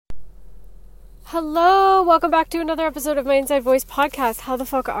Hello, welcome back to another episode of my Inside Voice podcast. How the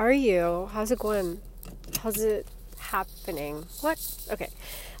fuck are you? How's it going? How's it happening? What? Okay.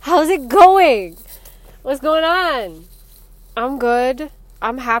 How's it going? What's going on? I'm good.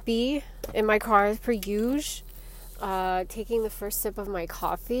 I'm happy in my car as per usual. Taking the first sip of my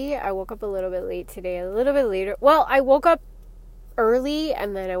coffee. I woke up a little bit late today. A little bit later. Well, I woke up early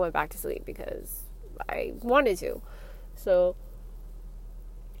and then I went back to sleep because I wanted to. So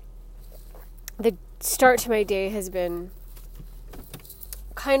the start to my day has been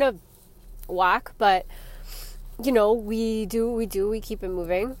kind of whack, but you know, we keep it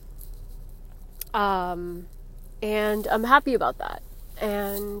moving. And I'm happy about that.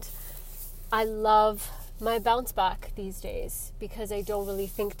 And I love my bounce back these days because I don't really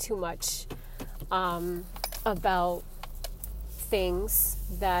think too much about things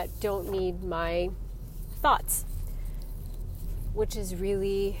that don't need my thoughts, which is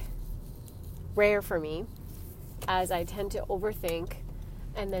really rare for me, as I tend to overthink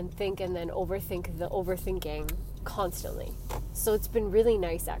and then think and then overthink the overthinking constantly. So it's been really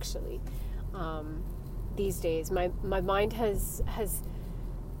nice actually. These days my mind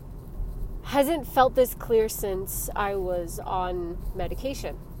hasn't felt this clear since I was on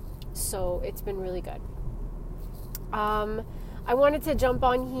medication. So it's been really good. I wanted to jump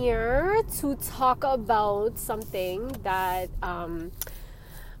on here to talk about something that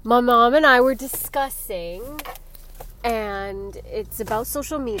my mom and I were discussing, and it's about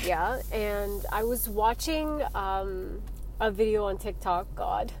social media. And I was watching a video on TikTok.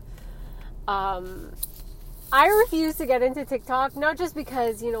 I refuse to get into TikTok, not just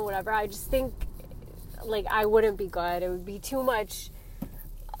because, you know, whatever. I just think, like, I wouldn't be good. It would be too much.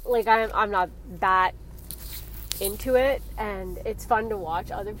 Like, I'm not that into it, and it's fun to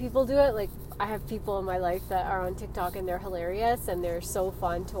watch other people do it. Like, I have people in my life that are on TikTok and they're hilarious and they're so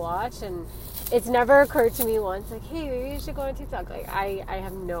fun to watch, and it's never occurred to me once, like, hey, maybe you should go on TikTok. Like, I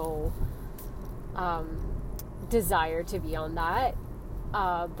have no desire to be on that,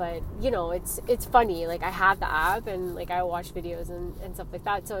 but you know, it's funny. Like, I have the app and like I watch videos and stuff like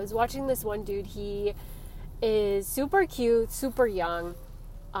that. So I was watching this one dude. He is super cute, super young.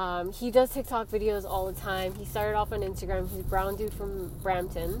 He does TikTok videos all the time. He started off on Instagram. He's a brown dude from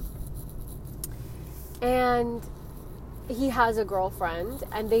Brampton. And he has a girlfriend,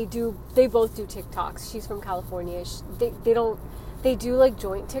 and they both do TikToks. She's from California. They do like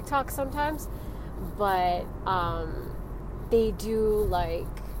joint TikToks sometimes, but they do like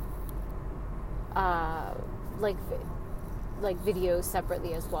videos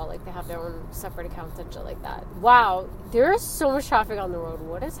separately as well. Like, they have their own separate accounts and shit like that. Wow, there is so much traffic on the road.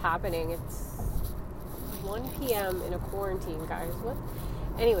 What is happening? It's 1 p.m. in a quarantine, guys. What?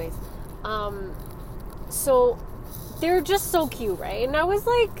 Anyways, so they're just so cute, right? And I was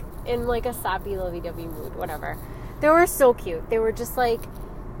like in like a sappy lovey-dovey mood, whatever. They were so cute. They were just like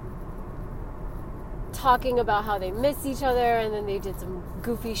talking about how they miss each other, and then they did some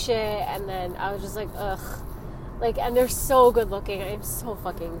goofy shit, and then I was just like, ugh. Like, and they're so good looking. I'm so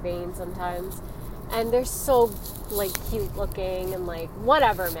fucking vain sometimes. And they're so like cute looking and like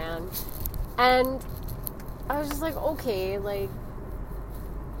whatever, man. And I was just like, okay, like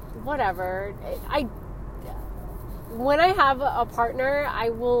whatever. When I have a partner,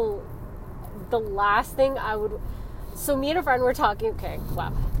 the last thing I would, so me and a friend were talking,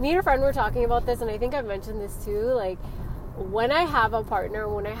 me and a friend were talking about this, and I think I've mentioned this too, like, when I have a partner,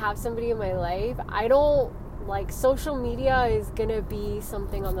 when I have somebody in my life, I don't, like, social media is gonna be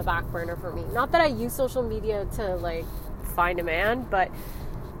something on the back burner for me. Not that I use social media to, like, find a man, but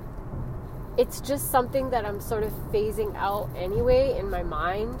it's just something that I'm sort of phasing out anyway, in my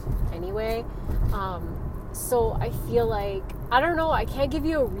mind, anyway. So I feel like, I don't know, I can't give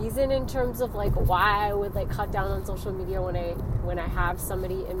you a reason in terms of like why I would like cut down on social media when I have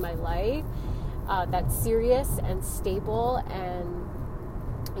somebody in my life that's serious and stable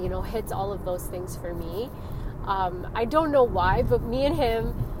and, you know, hits all of those things for me. I don't know why, but me and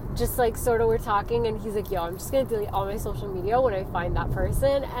him just like sort of were talking, and he's like, yo, I'm just gonna delete all my social media when I find that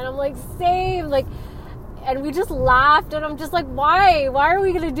person. And I'm like, same, like, and we just laughed, and I'm just like, why are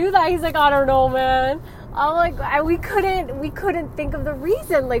we gonna do that? He's like, I don't know, man. I'm like, we couldn't think of the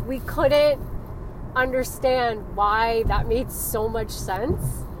reason. Like, we couldn't understand why that made so much sense.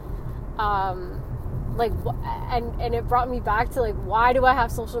 Like, and it brought me back to like, why do I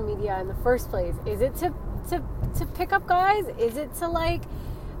have social media in the first place? Is it to pick up guys? Is it to like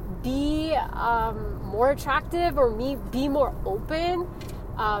be more attractive, or be more open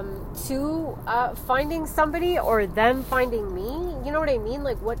to finding somebody, or them finding me? You know what I mean?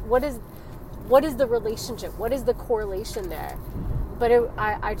 Like, what is the relationship? What is the correlation there? But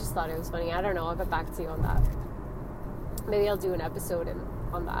I just thought it was funny. I don't know. I'll get back to you on that. Maybe I'll do an episode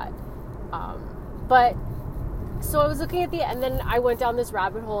on that. But so I was looking at and then I went down this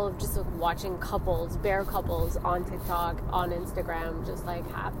rabbit hole of just like watching bare couples on TikTok, on Instagram, just like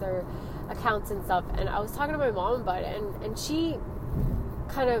have their accounts and stuff. And I was talking to my mom about it, and she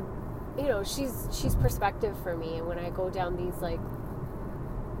kind of, you know, she's perspective for me. And when I go down these like,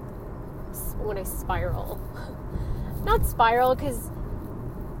 when I spiral, not spiral, because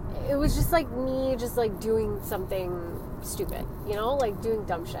it was just like me just like doing something stupid, you know, like doing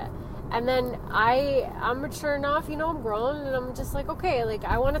dumb shit. And then I'm mature enough, you know, I'm grown, and I'm just like, okay, like,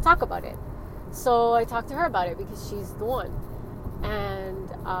 I want to talk about it. So I talked to her about it because she's the one. And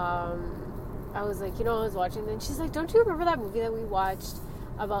I was like, you know, I was watching, and she's like, don't you remember that movie that we watched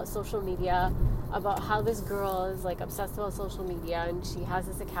about social media, about how this girl is, like, obsessed about social media, and she has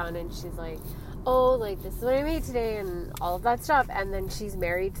this account, and she's like, oh, like, this is what I made today, and all of that stuff. And then she's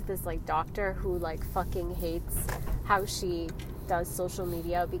married to this, like, doctor who, like, fucking hates how she does social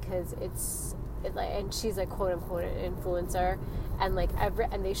media because and she's like quote unquote an influencer, and like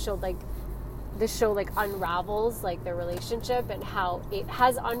and they showed like the show like unravels like their relationship and how it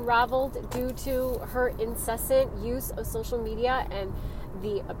has unraveled due to her incessant use of social media and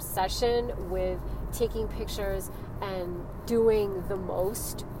the obsession with taking pictures and doing the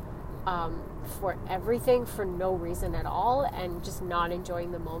most for everything for no reason at all, and just not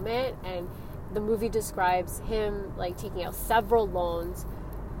enjoying the moment. And the movie describes him like taking out several loans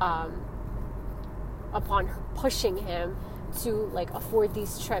upon her pushing him to like afford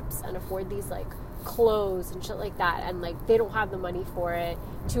these trips and afford these like clothes and shit like that, and like they don't have the money for it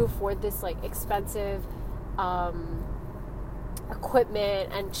to afford this like expensive equipment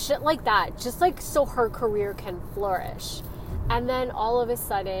and shit like that, just like so her career can flourish. And then all of a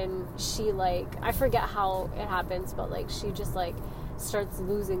sudden she like, I forget how it happens, but like she just like starts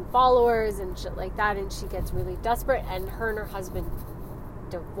losing followers and shit like that, and she gets really desperate, and her and her husband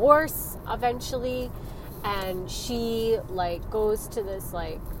divorce eventually, and she like goes to this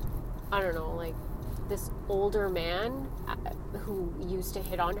like, I don't know, like this older man who used to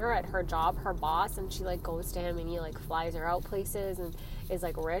hit on her at her job, her boss, and she like goes to him and he like flies her out places and is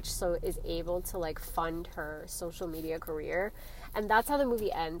like rich, so is able to like fund her social media career. And that's how the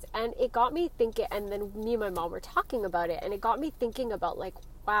movie ends. And it got me thinking, and then me and my mom were talking about it, and it got me thinking about like,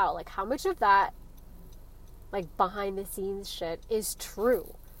 wow, like how much of that like behind the scenes shit is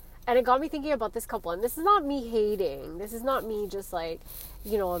true. And it got me thinking about this couple, and this is not me hating, this is not me just like,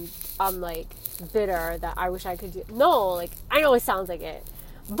 you know, I'm like bitter that I wish I could do, no, like I know it sounds like it,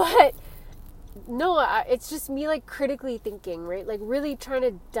 but no, it's just me like critically thinking, right? Like really trying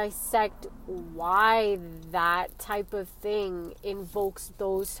to dissect why that type of thing invokes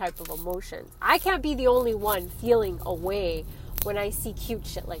those type of emotions. I can't be the only one feeling a way when I see cute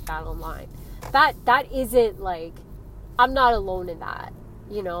shit like that online. That isn't like, I'm not alone in that,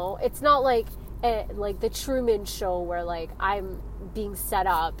 you know? It's not like the Truman Show where like I'm being set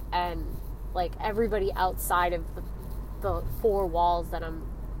up and like everybody outside of the four walls that I'm,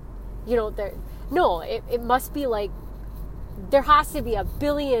 you know, there. No, it must be like there has to be a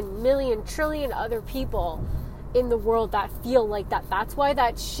billion, million, trillion other people in the world that feel like that. That's why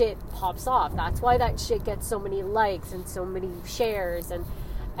that shit pops off. That's why that shit gets so many likes and so many shares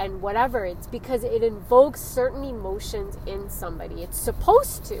and whatever. It's because it invokes certain emotions in somebody. It's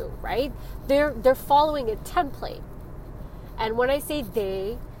supposed to, right? They're following a template. And when I say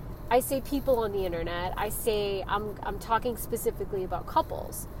they, I say people on the internet. I say I'm talking specifically about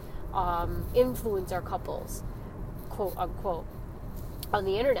couples. Influencer couples, quote unquote, on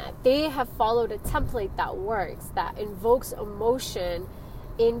the internet. They have followed a template that works, that invokes emotion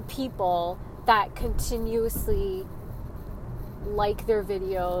in people that continuously like their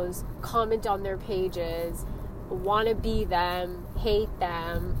videos, comment on their pages, want to be them, hate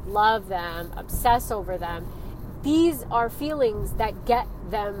them, love them, obsess over them. These are feelings that get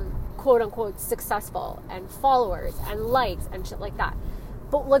them, quote unquote, successful and followers and likes and shit like that.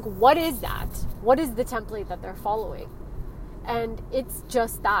 But like, what is that? What is the template that they're following? And it's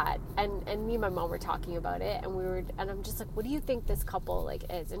just that. And me and my mom were talking about it, and I'm just like, what do you think this couple like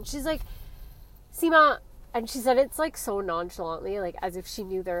is? And she's like, Seema, and she said it's like so nonchalantly, like as if she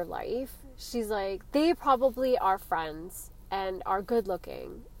knew their life. She's like, they probably are friends and are good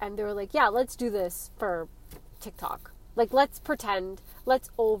looking, and they were like, yeah, let's do this for TikTok. Like, let's pretend, let's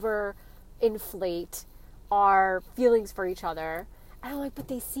over inflate our feelings for each other. And I'm like, but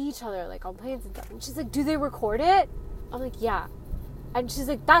they see each other, like, on planes and stuff. And she's like, do they record it? I'm like, yeah. And she's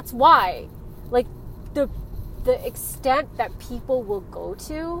like, that's why. Like, the extent that people will go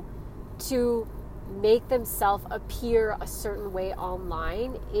to make themselves appear a certain way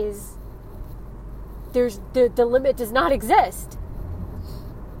online is the limit does not exist.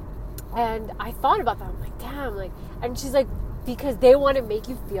 And I thought about that. I'm like, damn, like, and she's like, because they want to make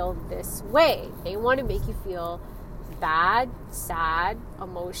you feel this way. They want to make you feel bad, sad,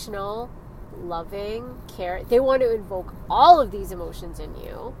 emotional, loving, care. They want to invoke all of these emotions in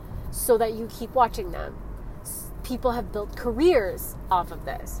you so that you keep watching them. People have built careers off of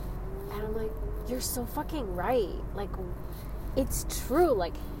this. And I'm like, you're so fucking right. Like, it's true.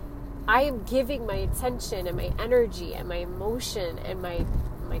 Like, I am giving my attention and my energy and my emotion and my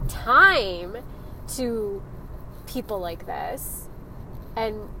time to people like this,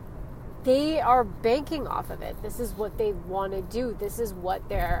 and they are banking off of it. This is what they want to do. This is what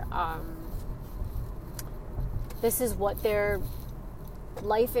their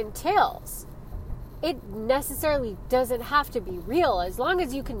life entails. It necessarily doesn't have to be real. As long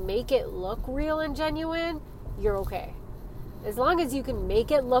as you can make it look real and genuine, you're okay. As long as you can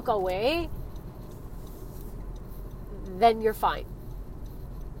make it look away, then you're fine.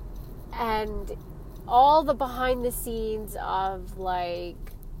 And all the behind the scenes of, like,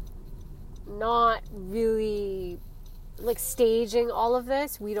 not really, like, staging all of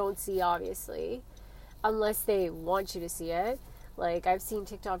this, we don't see, obviously, unless they want you to see it. Like, I've seen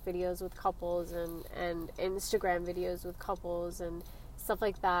TikTok videos with couples and Instagram videos with couples and stuff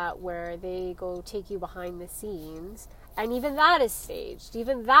like that, where they go take you behind the scenes, and even that is staged.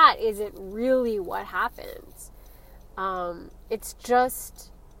 Even that isn't really what happens. It's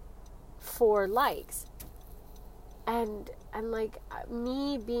just for likes. And like,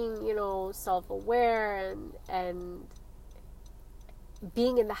 me being, you know, self-aware and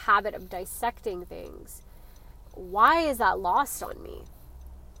being in the habit of dissecting things, why is that lost on me?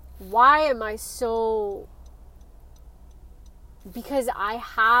 Why am I so... Because I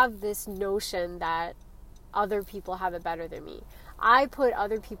have this notion that other people have it better than me. I put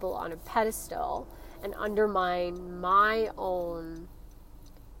other people on a pedestal and undermine my own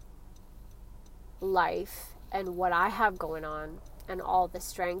life and what I have going on and all the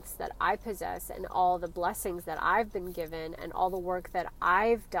strengths that I possess and all the blessings that I've been given and all the work that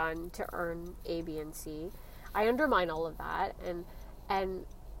I've done to earn A, B, and C. I undermine all of that and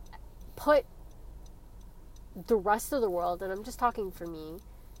put the rest of the world, and I'm just talking for me,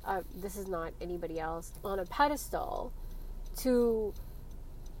 this is not anybody else, on a pedestal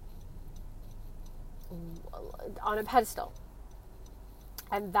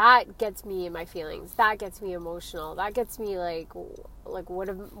and that gets me in my feelings. That gets me emotional. That gets me like what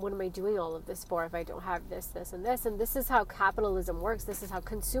am I doing all of this for if I don't have this, and this? And this is how capitalism works. This is how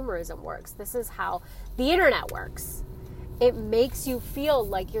consumerism works. This is how the internet works. It makes you feel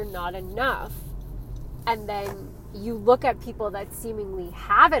like you're not enough. And then you look at people that seemingly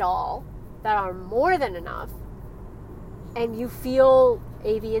have it all, that are more than enough, and you feel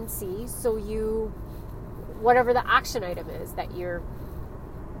A, B, and C, so you, whatever the action item is that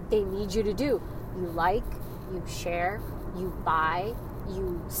they need you to do, you like, you share, you buy,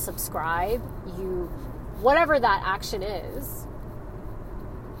 you subscribe, you, whatever that action is,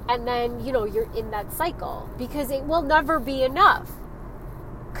 and then, you know, you're in that cycle, because it will never be enough.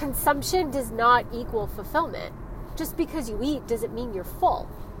 Consumption does not equal fulfillment. Just because you eat doesn't mean you're full,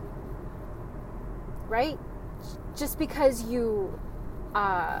 right? Just because you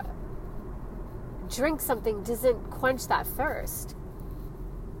drink something doesn't quench that thirst.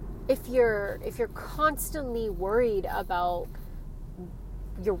 If you're constantly worried about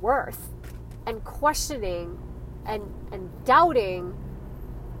your worth and questioning and doubting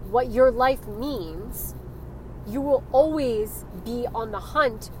what your life means, you will always be on the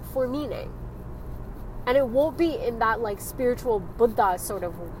hunt for meaning. And it won't be in that like spiritual Buddha sort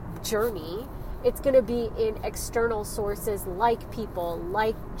of journey. It's going to be in external sources like people,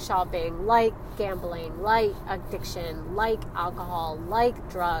 like shopping, like gambling, like addiction, like alcohol, like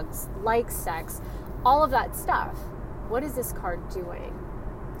drugs, like sex, all of that stuff. What is this card doing?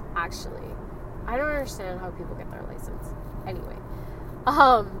 Actually, I don't understand how people get their license. Anyway,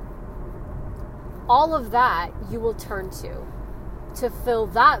 all of that you will turn to fill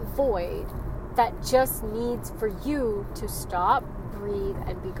that void that just needs for you to stop, breathe,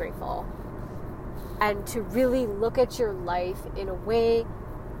 and be grateful. And to really look at your life in a way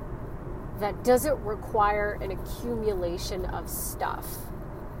that doesn't require an accumulation of stuff.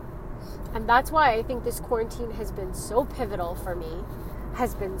 And that's why I think this quarantine has been so pivotal for me,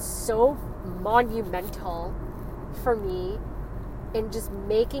 has been so monumental for me in just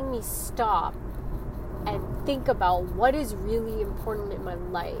making me stop and think about what is really important in my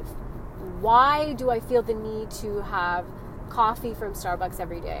life. Why do I feel the need to have coffee from Starbucks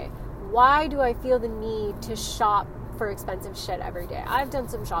every day? why do I feel the need to shop for expensive shit every day? I've done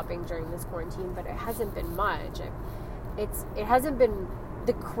some shopping during this quarantine, but it hasn't been much. It hasn't been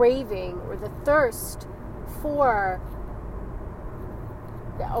the craving or the thirst for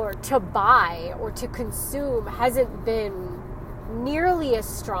or to buy or to consume hasn't been nearly as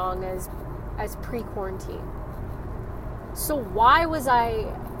strong as pre-quarantine. So why was I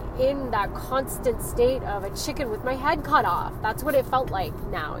in that constant state of a chicken with my head cut off? That's what it felt like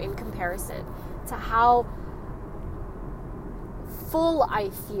now in comparison to how full I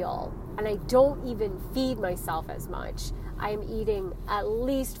feel, and I don't even feed myself as much. I'm eating at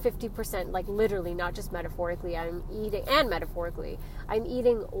least 50%, like literally, not just metaphorically. I'm eating, and metaphorically, I'm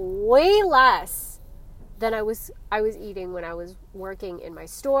eating way less than I was eating when I was working in my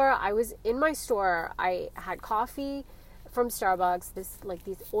store. I was in my store. I had coffee from Starbucks,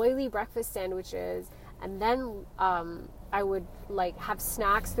 these oily breakfast sandwiches, and then I would like have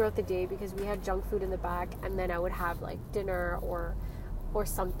snacks throughout the day because we had junk food in the back, and then I would have like dinner or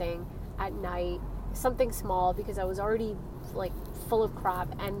something at night, something small because I was already like full of crap,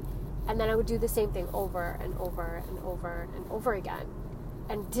 and then I would do the same thing over and over and over and over again,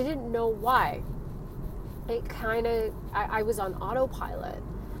 and didn't know why. It kind of, I was on autopilot,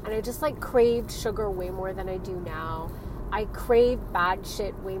 and I just like craved sugar way more than I do now. I crave bad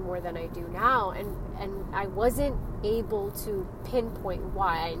shit way more than I do now, and I wasn't able to pinpoint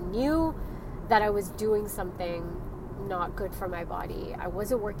why. I knew that I was doing something not good for my body. I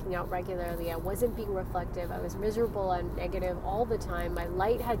wasn't working out regularly. I wasn't being reflective. I was miserable and negative all the time. My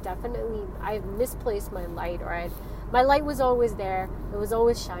light had definitely, I had misplaced my light, or my light was always there. It was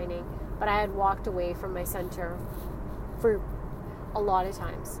always shining, but I had walked away from my center for a lot of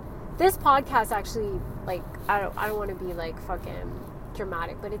times. This podcast actually, like, I don't want to be like fucking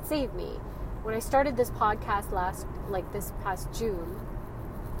dramatic, but it saved me. When I started this podcast this past June,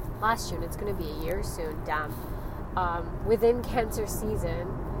 it's going to be a year soon, damn. Within cancer season,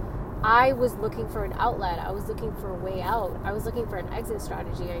 I was looking for an outlet. I was looking for a way out. I was looking for an exit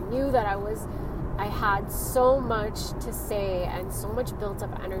strategy. I knew that I had so much to say and so much built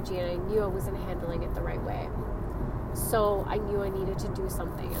up energy, and I knew I wasn't handling it the right way. So I knew I needed to do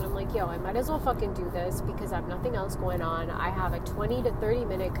something, and I'm like, I might as well fucking do this because I have nothing else going on. I have a 20 to 30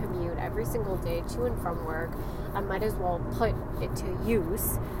 minute commute every single day to and from work. I might as well put it to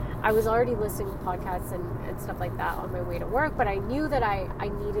use. I was already listening to podcasts and stuff like that on my way to work, but I knew that I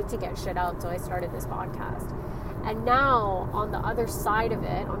needed to get shit out, so I started this podcast. And now, on the other side of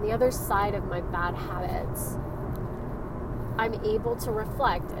it, on the other side of my bad habits, I'm able to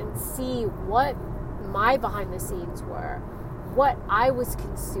reflect and see what my behind the scenes were, what I was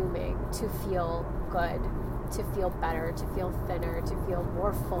consuming to feel good, to feel better, to feel thinner, to feel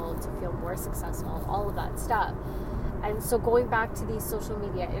more full, to feel more successful, all of that stuff. And so going back to these social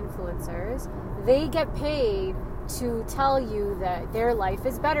media influencers, they get paid to tell you that their life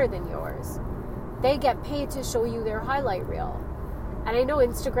is better than yours. They get paid to show you their highlight reel. And I know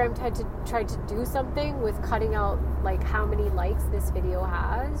Instagram tried to do something with cutting out like how many likes this video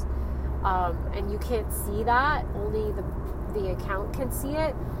has. And you can't see that, only the account can see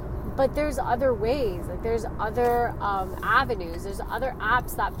it. But there's other ways, like there's other avenues, there's other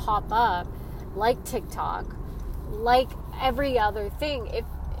apps that pop up, like TikTok, like every other thing,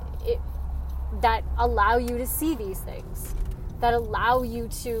 that allow you to see these things, that allow you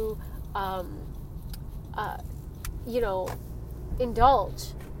to, indulge.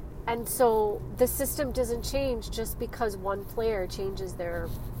 And so the system doesn't change just because one player changes their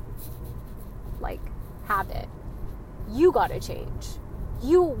habit. You gotta change.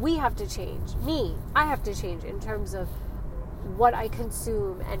 We have to change. I have to change in terms of what I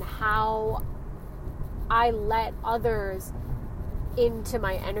consume and how I let others into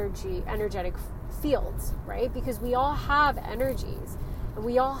my energetic fields, right? Because we all have energies, and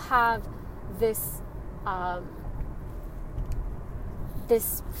we all have this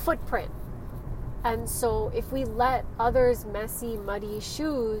footprint. And so if we let others' messy, muddy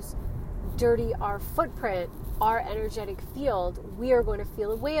shoes dirty our footprint, our energetic field, we are going to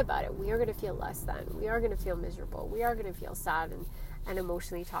feel a way about it. We are going to feel less than. We are going to feel miserable. We are going to feel sad and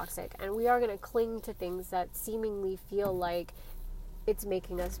emotionally toxic. And we are going to cling to things that seemingly feel like it's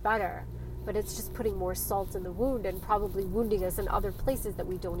making us better. But it's just putting more salt in the wound and probably wounding us in other places that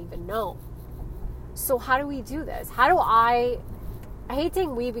we don't even know. So how do we do this? I hate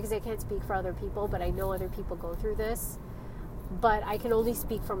saying we because I can't speak for other people, but I know other people go through this. But I can only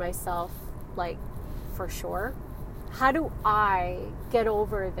speak for myself, for sure. How do I get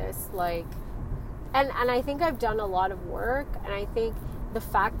over this, and I think I've done a lot of work, and I think the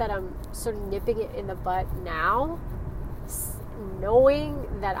fact that I'm sort of nipping it in the butt now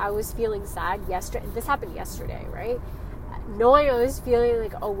knowing that I was feeling sad yesterday, this happened yesterday, right? Knowing I was feeling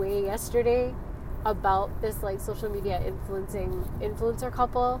like away yesterday about this like social media influencer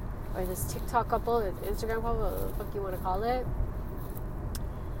couple, or this TikTok couple, this Instagram couple, whatever the fuck you want to call it.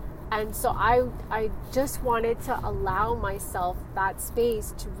 And so I just wanted to allow myself that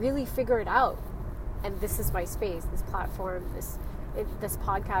space to really figure it out. And this is my space, this platform, this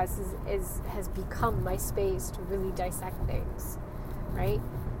podcast has become my space to really dissect things, right?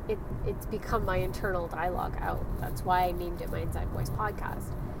 It's become my internal dialogue out. That's why I named it my Inside Voice podcast,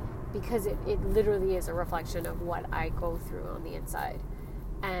 because it literally is a reflection of what I go through on the inside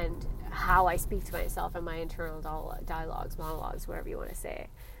and how I speak to myself and my internal dialogues, monologues, whatever you want to say.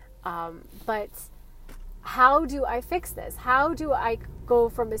 But how do I fix this? How do I go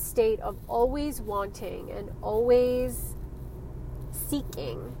from a state of always wanting and always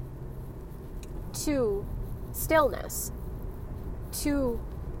seeking to stillness, to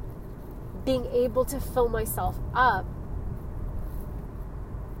being able to fill myself up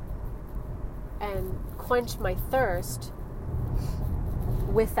and quench my thirst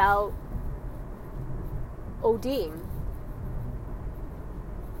without ODing?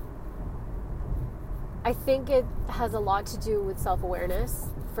 I think it has a lot to do with self-awareness,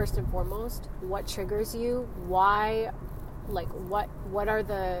 first and foremost. What triggers you? Why? Like, what are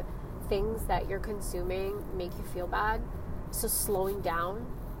the things that you're consuming make you feel bad? So slowing down,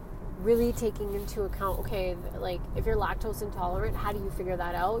 really taking into account, okay, like if you're lactose intolerant, how do you figure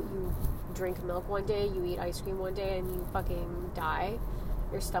that out? You drink milk one day, you eat ice cream one day, and you fucking die.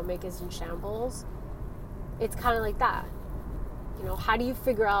 Your stomach is in shambles. It's kind of like that. You know, how do you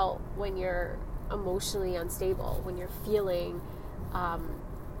figure out when you're emotionally unstable, when you're feeling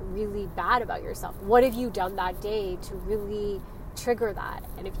really bad about yourself? What have you done that day to really trigger that?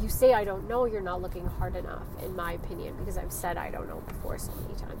 And if you say I don't know, you're not looking hard enough, in my opinion, because I've said I don't know before so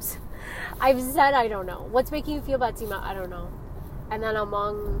many times. I've said I don't know. What's making you feel bad, Seema? I don't know. And then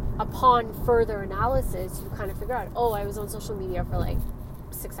upon further analysis, you kind of figure out, oh, I was on social media for like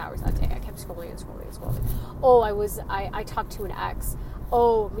 6 hours that day. I kept scrolling and scrolling and scrolling. Oh, I talked to an ex.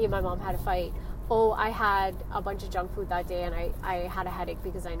 Oh, me and my mom had a fight. Oh, I had a bunch of junk food that day, and I had a headache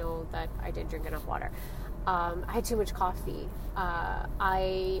because I know that I didn't drink enough water. I had too much coffee.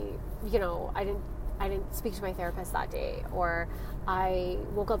 I didn't speak to my therapist that day, or I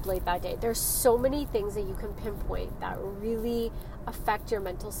woke up late that day. There's so many things that you can pinpoint that really affect your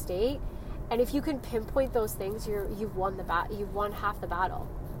mental state, and if you can pinpoint those things, you've won half the battle,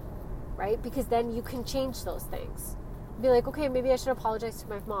 right? Because then you can change those things. Be like, okay, maybe I should apologize to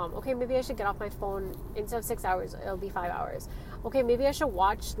my mom. Okay, maybe I should get off my phone instead of 6 hours, it'll be 5 hours. Okay, maybe I should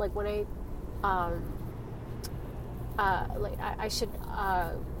watch, like, when I should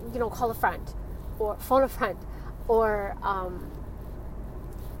call a friend or phone a friend or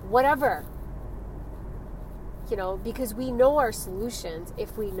whatever, because we know our solutions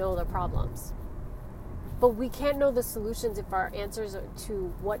if we know the problems, but we can't know the solutions if our answers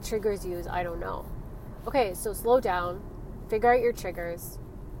to what triggers you is I don't know. Okay, so slow down, figure out your triggers,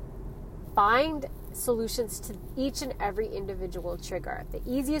 find solutions to each and every individual trigger. The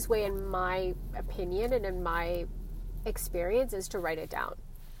easiest way, in my opinion and in my experience, is to write it down.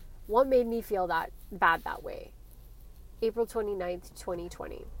 What made me feel that bad that way? April 29th,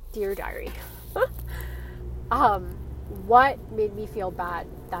 2020. Dear Diary. What made me feel bad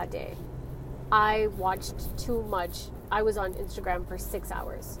that day? I watched too much. I was on Instagram for 6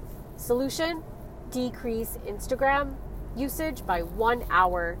 hours. Solution? Decrease Instagram usage by 1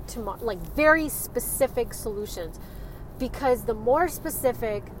 hour to very specific solutions, because the more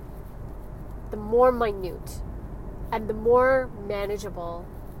specific, the more minute, and the more manageable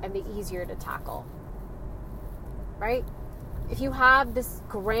and the easier to tackle, right? If you have this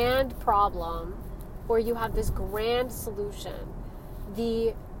grand problem or you have this grand solution,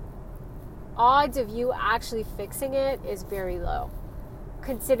 the odds of you actually fixing it is very low,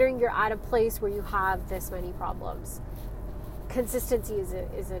 considering you're at a place where you have this many problems. Consistency is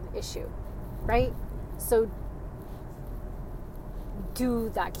an issue, right? So do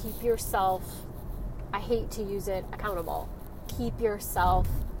that. Keep yourself, I hate to use it, accountable. Keep yourself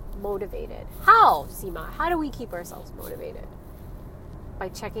motivated. How, Seema? How do we keep ourselves motivated? By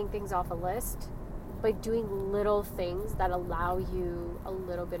checking things off a list, by doing little things that allow you a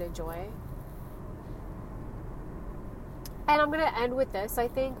little bit of joy. And I'm going to end with this. I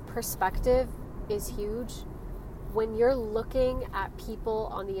think perspective is huge. When you're looking at people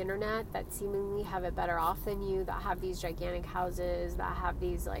on the internet that seemingly have it better off than you, that have these gigantic houses, that have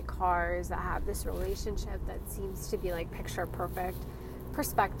these cars, that have this relationship that seems to be picture perfect,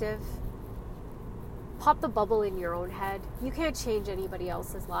 perspective pop the bubble in your own head. You can't change anybody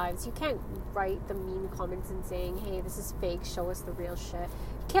else's lives. You can't write the mean comments and saying, hey, this is fake, show us the real shit.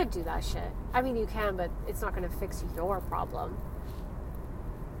 You can't do that shit. I mean, you can, but it's not going to fix your problem.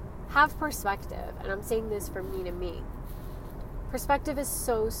 Have perspective, and I'm saying this for me to me. Perspective is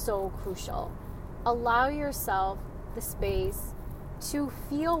so, so crucial. Allow yourself the space to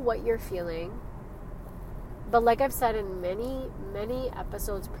feel what you're feeling. But like I've said in many, many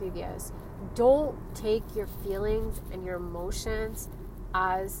episodes previous, don't take your feelings and your emotions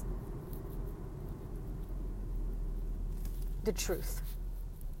as the truth.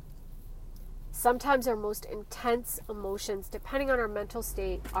 Sometimes our most intense emotions, depending on our mental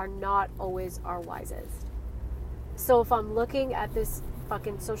state, are not always our wisest. So if I'm looking at this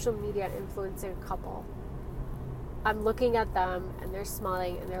fucking social media influencer couple, I'm looking at them and they're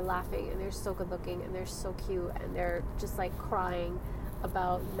smiling and they're laughing and they're so good looking and they're so cute and they're just like crying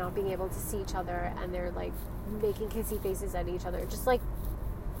about not being able to see each other and they're like making kissy faces at each other, just like,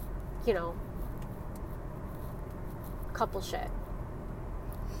 you know, couple shit.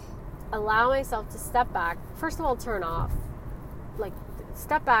 Allow myself to step back. First of all, turn off. Like,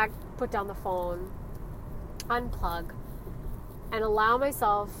 step back, put down the phone, unplug, and allow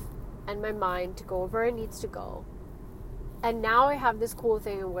myself and my mind to go where it needs to go. And now I have this cool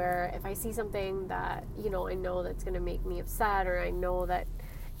thing where if I see something that, you know, I know that's going to make me upset, or I know that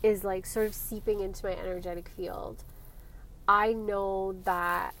is like sort of seeping into my energetic field, I know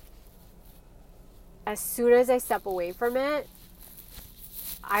that as soon as I step away from it,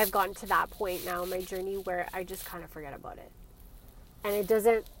 I've gotten to that point now in my journey where I just kind of forget about it. And it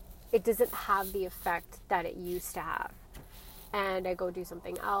doesn't have the effect that it used to have. And I go do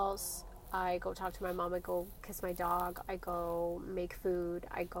something else. I go talk to my mom. I go kiss my dog. I go make food.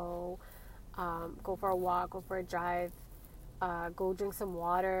 I go for a walk, go for a drive, go drink some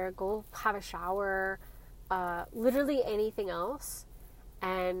water, go have a shower, literally anything else.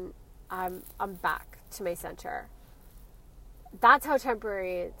 And I'm back to my center. That's how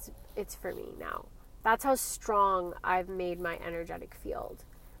temporary it's for me now. That's how strong I've made my energetic field.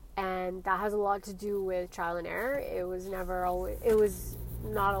 And that has a lot to do with trial and error. It was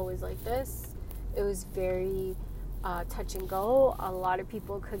not always like this. It was very touch and go. A lot of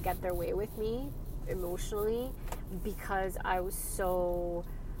people could get their way with me emotionally because I was so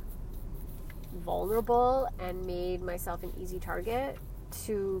vulnerable and made myself an easy target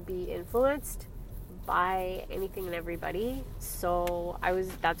to be influenced by anything and everybody. So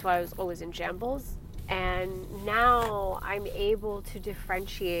that's why I was always in shambles. And now I'm able to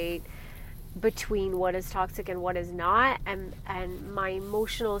differentiate between what is toxic and what is not, and my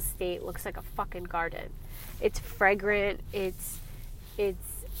emotional state looks like a fucking garden. It's fragrant, it's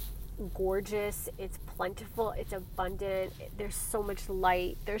gorgeous, it's plentiful, it's abundant, there's so much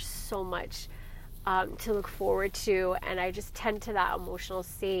light, there's so much to look forward to, and I just tend to that emotional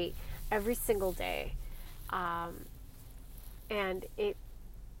state every single day, and it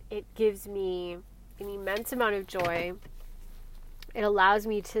gives me an immense amount of joy. It allows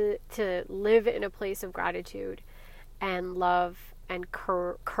me to live in a place of gratitude and love and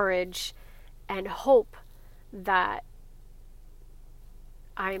courage and hope that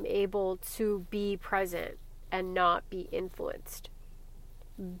I'm able to be present and not be influenced.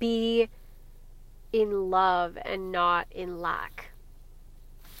 Be in love and not in lack.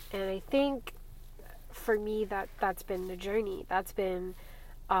 And I think for me that's been the journey. That's been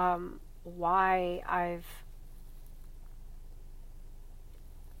why I've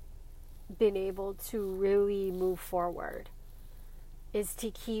been able to really move forward, is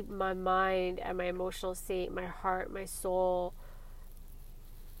to keep my mind and my emotional state, my heart, my soul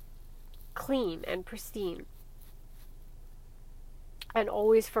clean and pristine, and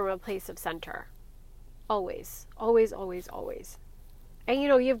always from a place of center. Always, always, always, always. And you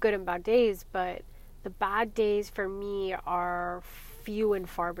know, you have good and bad days, but the bad days for me are few and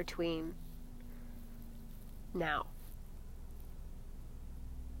far between now.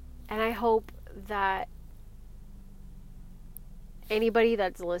 And I hope that anybody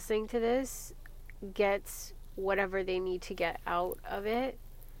that's listening to this gets whatever they need to get out of it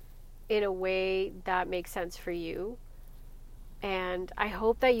in a way that makes sense for you. And I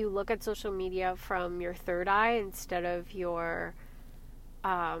hope that you look at social media from your third eye instead of your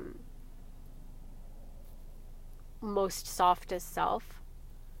most softest self.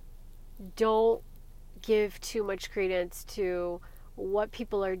 Don't give too much credence to what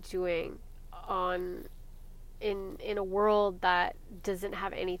people are doing in a world that doesn't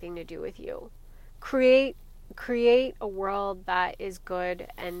have anything to do with you. Create a world that is good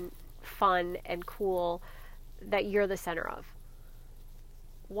and fun and cool, that you're the center of.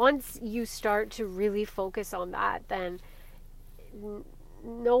 once you start to really focus on that, then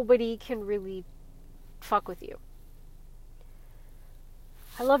nobody can really fuck with you.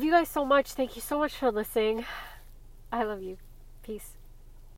 I love you guys so much. Thank you so much for listening. I love you. Peace.